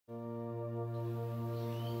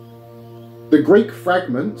The Greek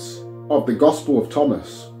fragments of the Gospel of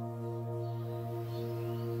Thomas.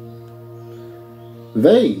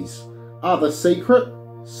 These are the secret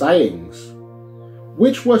sayings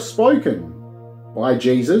which were spoken by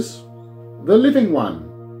Jesus, the living one,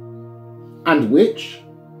 and which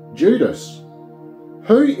Judas,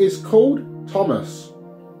 who is called Thomas,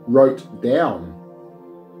 wrote down.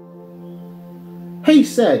 He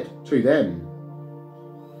said to them,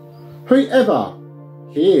 "Whoever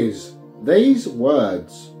hears these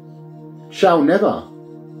words shall never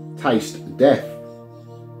taste death."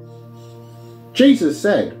 Jesus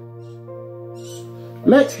said,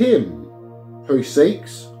 "Let him who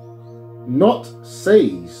seeks not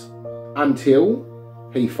seize until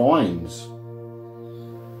he finds.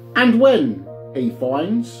 And when he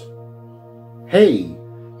finds, he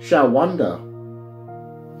shall wonder.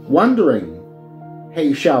 Wondering,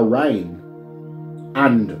 he shall reign,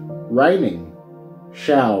 and reigning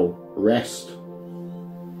shall rest."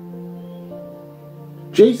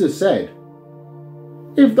 Jesus said,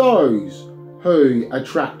 "If those who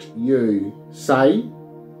attract you say,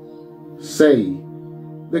 'See,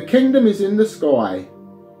 the kingdom is in the sky,'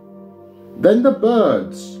 then the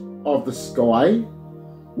birds of the sky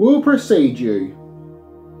will precede you.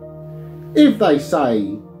 If they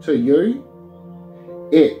say to you,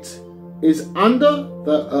 'It is under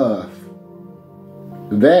the earth,'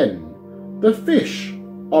 then the fish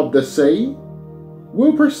of the sea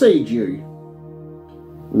will precede you.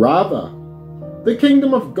 Rather, the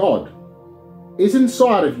kingdom of God is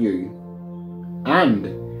inside of you, and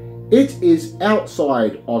it is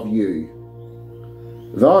outside of you.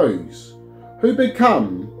 Those who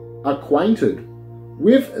become acquainted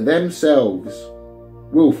with themselves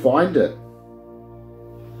will find it.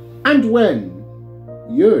 And when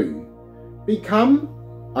you become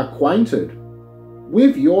acquainted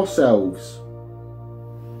with yourselves,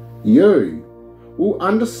 you will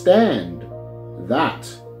understand that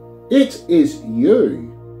it is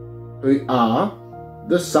you who are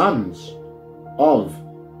the sons of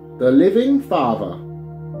the living Father.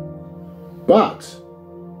 But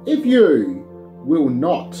if you will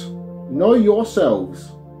not know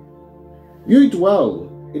yourselves, you dwell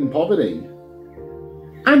in poverty,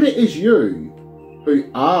 and it is you who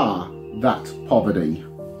are that poverty."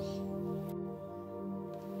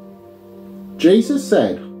 Jesus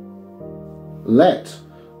said, "Let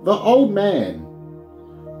the old man,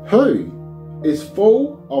 who is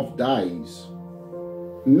full of days,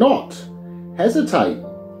 not hesitate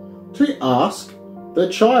to ask the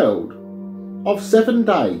child of 7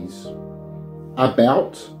 days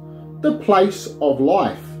about the place of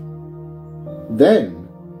life. Then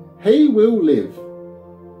he will live.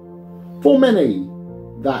 For many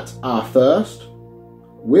that are first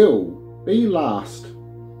will be last,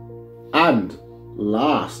 and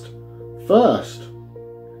last first,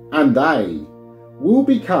 and they will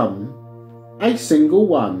become a single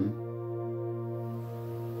one."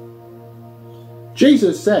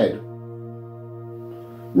 Jesus said,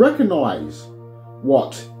 "Recognize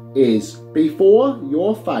what is before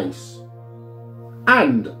your face,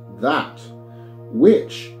 and that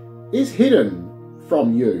which is hidden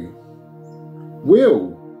from you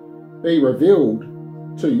will be revealed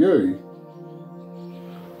to you.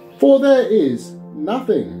 For there is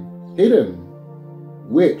nothing hidden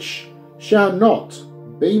which shall not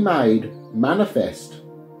be made manifest,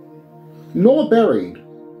 nor buried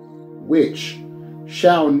which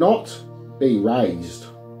shall not be raised."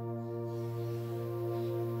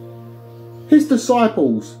 His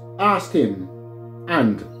disciples asked him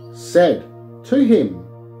and said to him,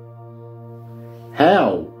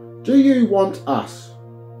 "How do you want us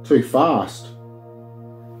to fast?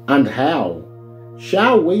 And how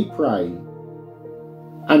shall we pray?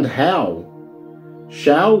 And how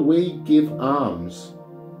shall we give alms?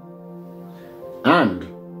 And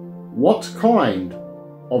what kind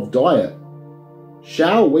of diet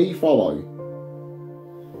shall we follow?"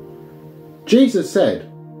 Jesus said,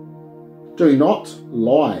 "Do not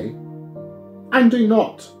lie, and do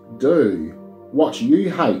not do what you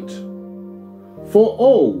hate, for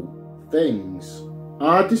all things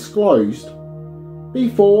are disclosed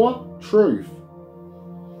before truth.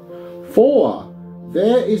 For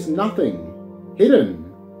there is nothing hidden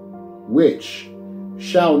which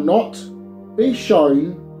shall not be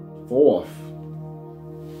shown forth."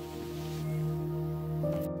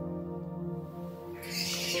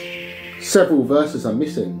 Several verses are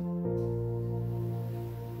missing.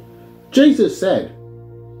 Jesus said,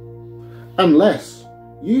 "Unless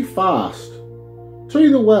you fast to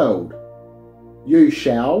the world, you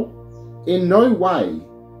shall in no way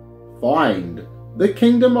find the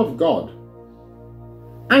kingdom of God.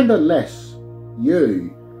 And unless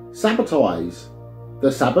you sabbatize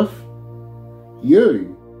the Sabbath,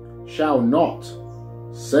 you shall not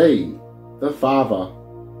see the Father.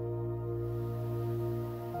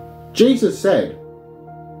 Jesus said,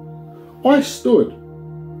 I stood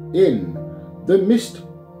in the midst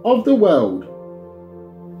of the world,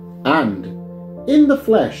 and in the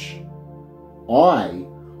flesh I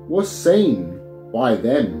was seen by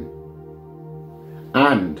them,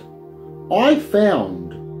 and I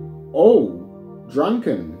found all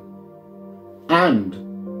drunken, and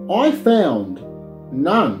I found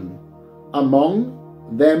none among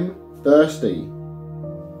them thirsty,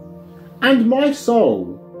 and my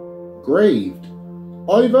soul grieved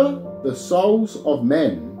over the souls of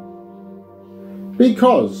men,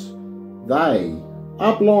 because they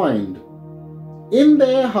are blind in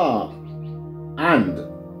their heart and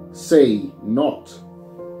see not.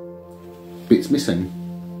 Bits missing.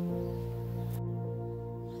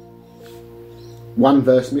 One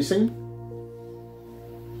verse missing.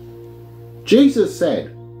 Jesus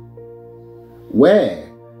said,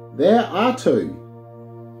 where there are two,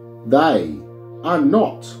 they are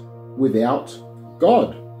not without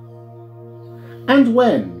God. And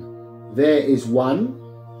when there is one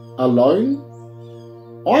alone,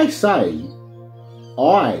 I say,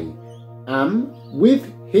 I am with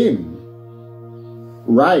him.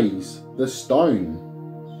 Raise the stone,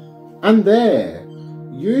 and there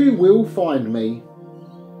you will find me.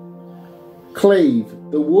 Cleave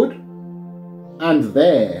the wood, and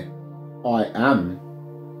there I am.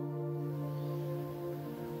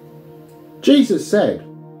 Jesus said,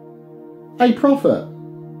 a prophet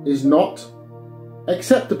is not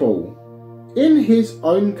acceptable in his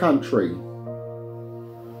own country,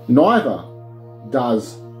 neither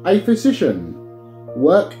does a physician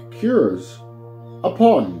work cures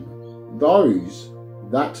upon those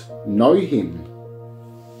that know him.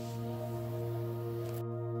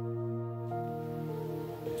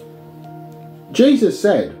 Jesus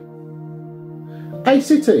said, a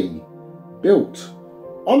city built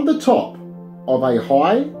on the top of a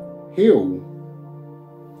high hill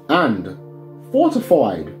and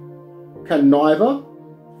fortified can neither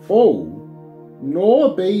fall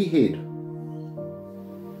nor be hid.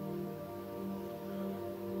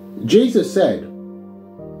 Jesus said,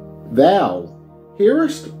 thou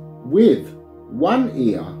hearest with one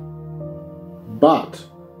ear, but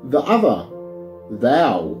the other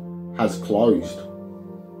thou hast closed.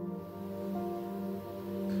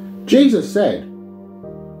 Jesus said,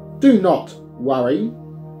 do not worry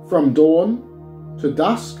from dawn to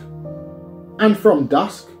dusk, and from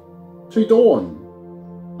dusk to dawn,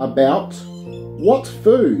 about what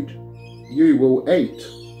food you will eat,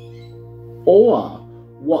 or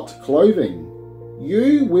what clothing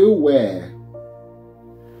you will wear.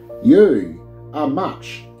 You are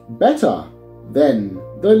much better than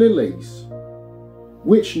the lilies,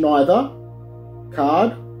 which neither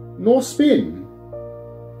card nor spin.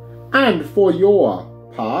 And for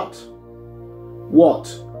your part,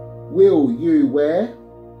 what will you wear?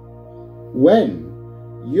 When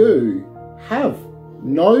you have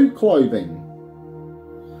no clothing,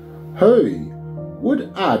 who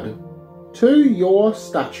would add to your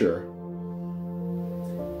stature?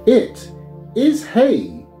 It is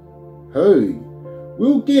he who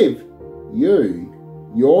will give you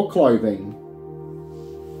your clothing.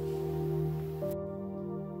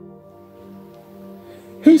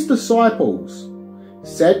 His disciples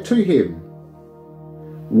said to him,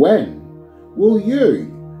 when will you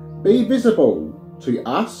be visible to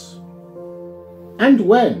us? And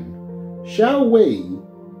when shall we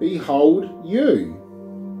behold you?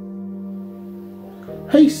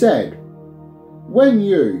 He said, when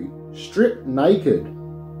you strip naked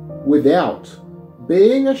without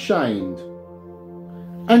being ashamed,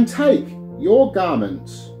 and take your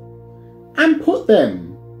garments and put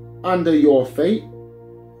them under your feet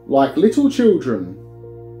like little children,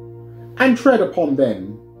 and tread upon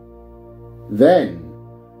them, then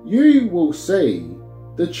you will see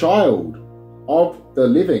the child of the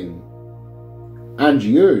living, and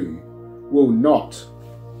you will not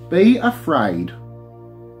be afraid.